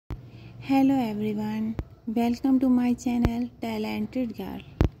Hello everyone, welcome to my channel Talented Girl.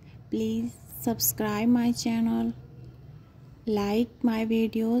 Please subscribe my channel, like my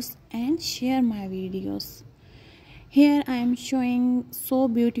videos and share my videos. Here I am showing so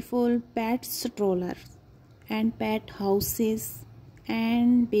beautiful pet strollers and pet houses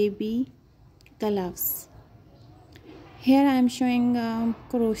and baby gloves. Here I am showing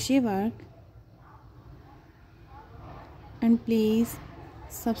crochet work, and please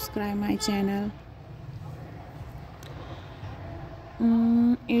subscribe my channel.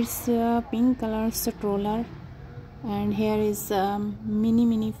 It's a pink color stroller, and here is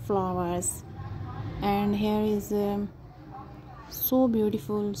mini flowers, and here is so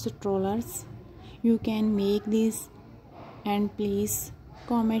beautiful strollers. You can make this, and please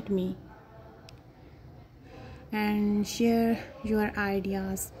comment me and share your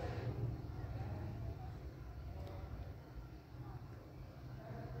ideas.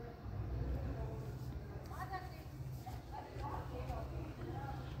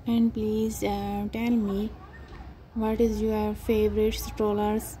 And please tell me what is your favorite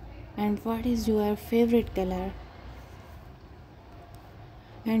strollers and what is your favorite color.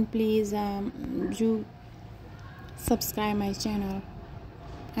 And please you subscribe my channel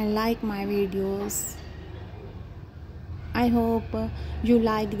and like my videos. I hope you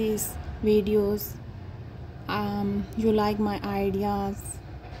like these videos, you like my ideas.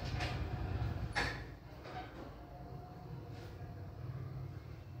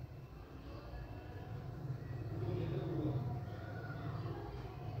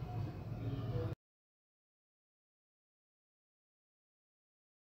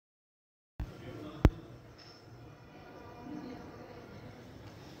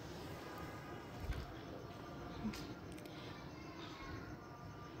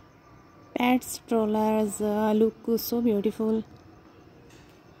 Pet strollers look so beautiful.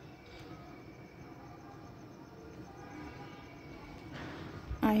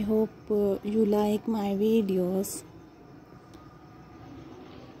 I hope you like my videos.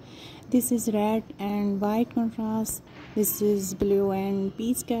 This is red and white contrast. This is blue and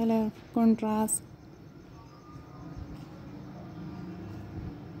peach color contrast.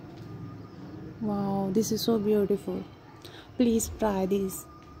 Wow, this is so beautiful. Please try this.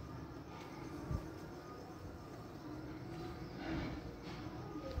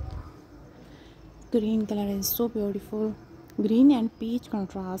 Green color is so beautiful. Green and peach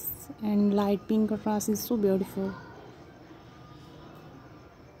contrast and light pink contrast is so beautiful.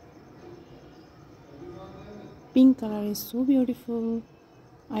 Pink color is so beautiful.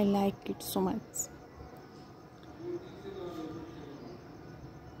 I like it so much.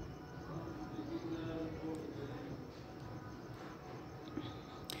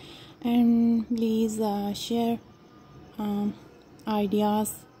 And please share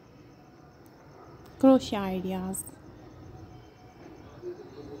ideas, crochet ideas.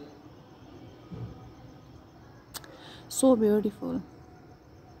 So beautiful,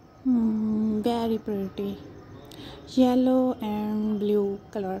 very pretty. Yellow and blue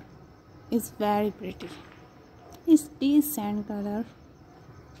color is very pretty. It's decent color.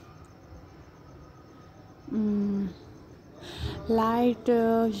 Light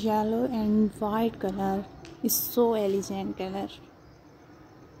yellow and white color is so elegant color.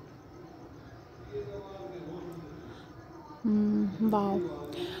 Wow.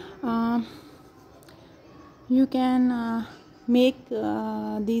 You can make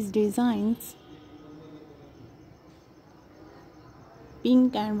these designs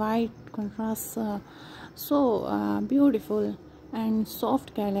pink and white contrast, so beautiful, and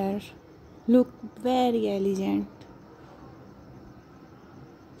soft color look very elegant.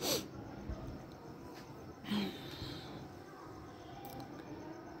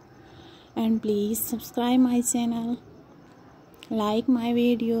 And please subscribe my channel, like my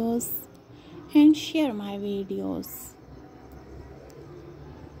videos and share my videos.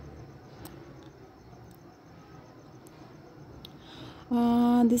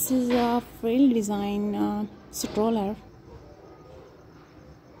 This is a frill design stroller.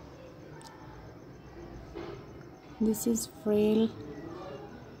 This is frill.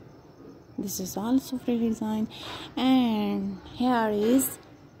 This is also frill design, and here is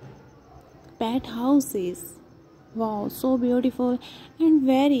pet houses. Wow, so beautiful and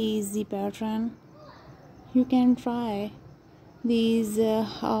very easy pattern. You can try these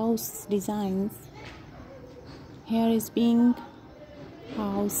house designs. Here is pink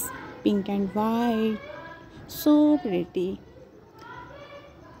house, pink and white, so pretty.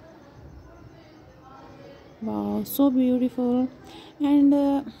 Wow, so beautiful, and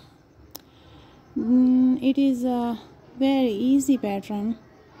it is a very easy pattern.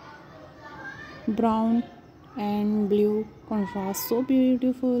 brown and blue contrast, so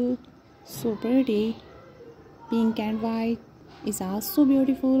beautiful, so pretty. Pink and white is also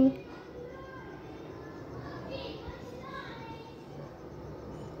beautiful.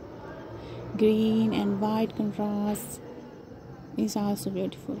 Green and white contrast is also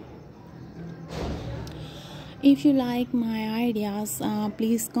beautiful. If you like my ideas,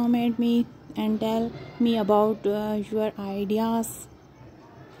 please comment me and tell me about your ideas.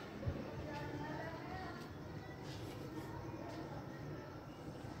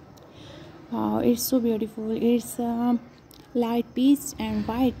 It's so beautiful. It's light peach and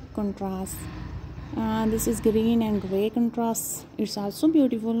white contrast. This is green and gray contrast. It's also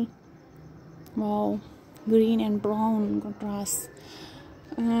beautiful. Wow, green and brown contrast.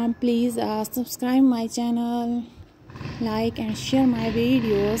 Please subscribe my channel, like and share my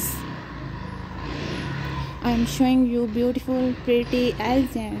videos. I'm showing you beautiful, pretty,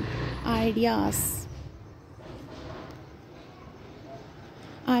 elegant ideas.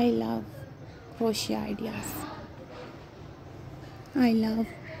 I love crochet ideas. I love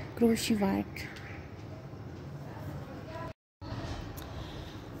crochet work.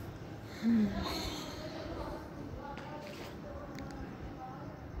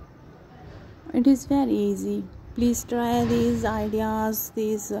 It is very easy. Please try these ideas,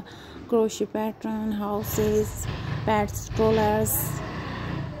 these crochet pattern, houses, pet strollers.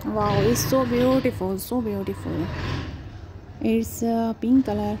 Wow, it's so beautiful, so beautiful. It's a pink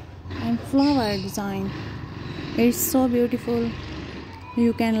color and flower design. It's so beautiful.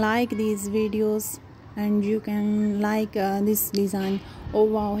 You can like these videos and you can like this design. Oh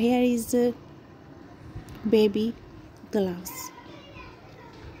wow, here is baby gloves.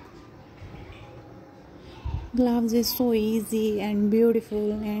 Gloves is so easy and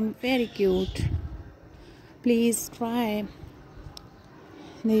beautiful and very cute. Please try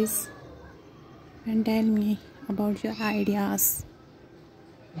this and tell me about your ideas.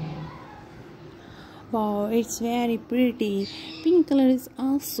 Wow, it's very pretty. Pink color is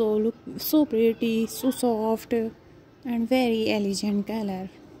also look so pretty, so soft and very elegant color.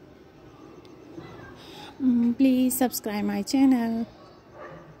 Please subscribe my channel.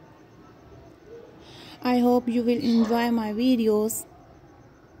 I hope you will enjoy my videos.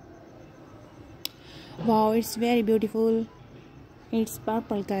 Wow, it's very beautiful. It's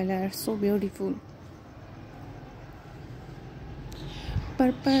purple color, so beautiful.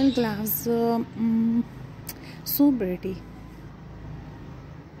 Purple gloves, so pretty.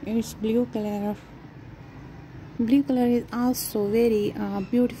 It's blue color. Blue color is also very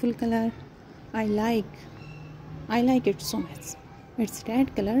beautiful color. I like it so much. It's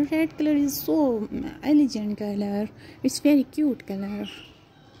red color. Red color is so elegant color. It's very cute color.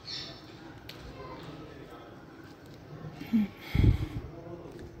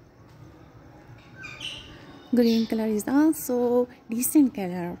 Green color is also decent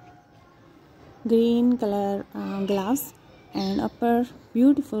color. Green color gloves and upper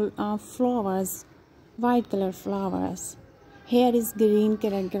beautiful flowers, white color flowers. Here is green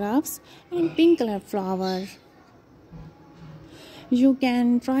color gloves and pink color flower. You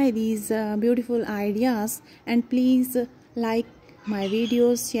can try these beautiful ideas and please like my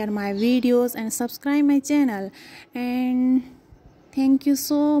videos, share my videos and subscribe my channel, and thank you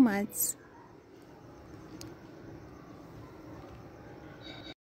so much.